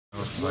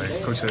Like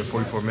Coach said,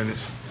 44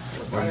 minutes.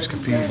 We just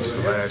competing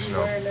just the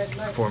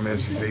last, 4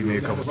 minutes. They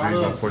made a couple threes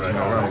on 14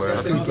 run, but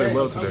I think we played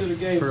well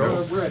today.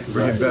 We're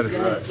getting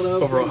better.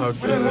 Overall, how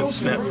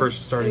that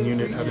first starting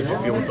unit, how did you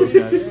feel with those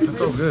guys? I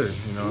felt good,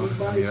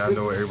 I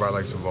know everybody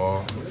likes the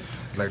ball,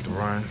 like to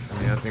run.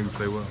 I think we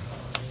played well.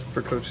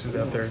 For coaches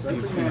out there,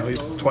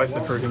 it's twice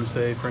I've heard him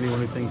say, for anyone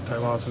who thinks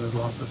Lawson has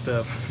lost a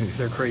step,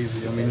 they're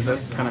crazy. Is that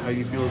kind of how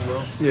you feel as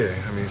well? Yeah,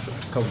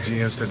 a couple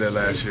GMs said that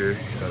last year,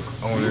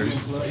 owners.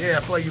 Yeah,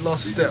 I feel like you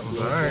lost a step. I was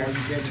like, all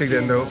right, take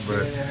that note,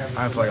 but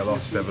I don't feel like I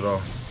lost a step at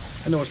all.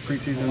 I know it's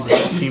preseason, but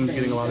the team's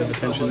getting a lot of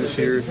attention this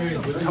year.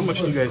 How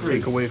much do you guys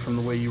take away from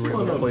the way you were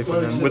able to play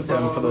with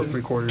them for those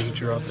 3 quarters that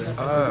you're out there?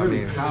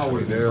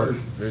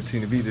 They're a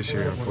team to beat this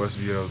year, and for us to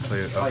be able to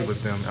play it up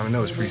with them. I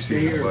know it's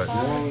preseason,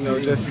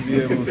 but just to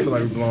be able to feel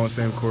like we belong on the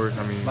same court.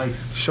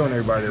 Showing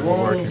everybody that we're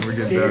working, we're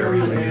getting better.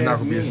 It's not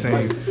going to be the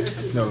same,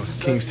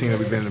 Kings team that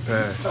we've been in the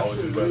past.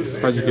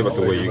 How did you feel about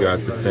the way you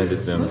guys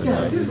defended them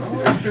tonight?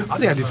 I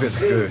think our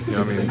defense is good.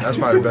 That's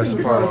probably the best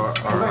part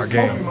of our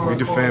game. We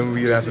defend,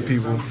 we get after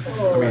people.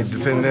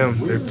 Defend them,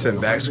 they're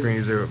setting back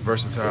screens, they're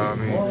versatile.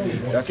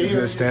 That's a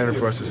good standard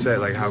for us to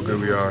set, like how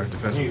good we are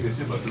defensively.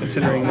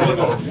 Considering that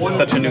it's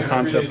such a new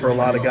concept for a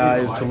lot of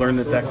guys to learn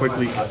that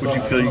quickly, would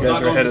you feel you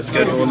guys are ahead of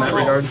schedule in that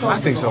regard?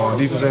 I think so. On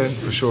defense end,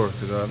 for sure.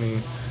 Because,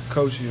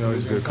 coach, he's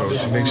a good coach.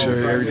 He makes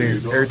sure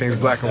everything's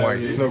black and white.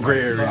 There's no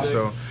gray areas,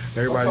 so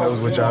everybody knows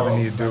what job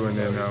they need to do, and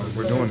then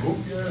we're doing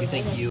it. You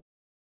think you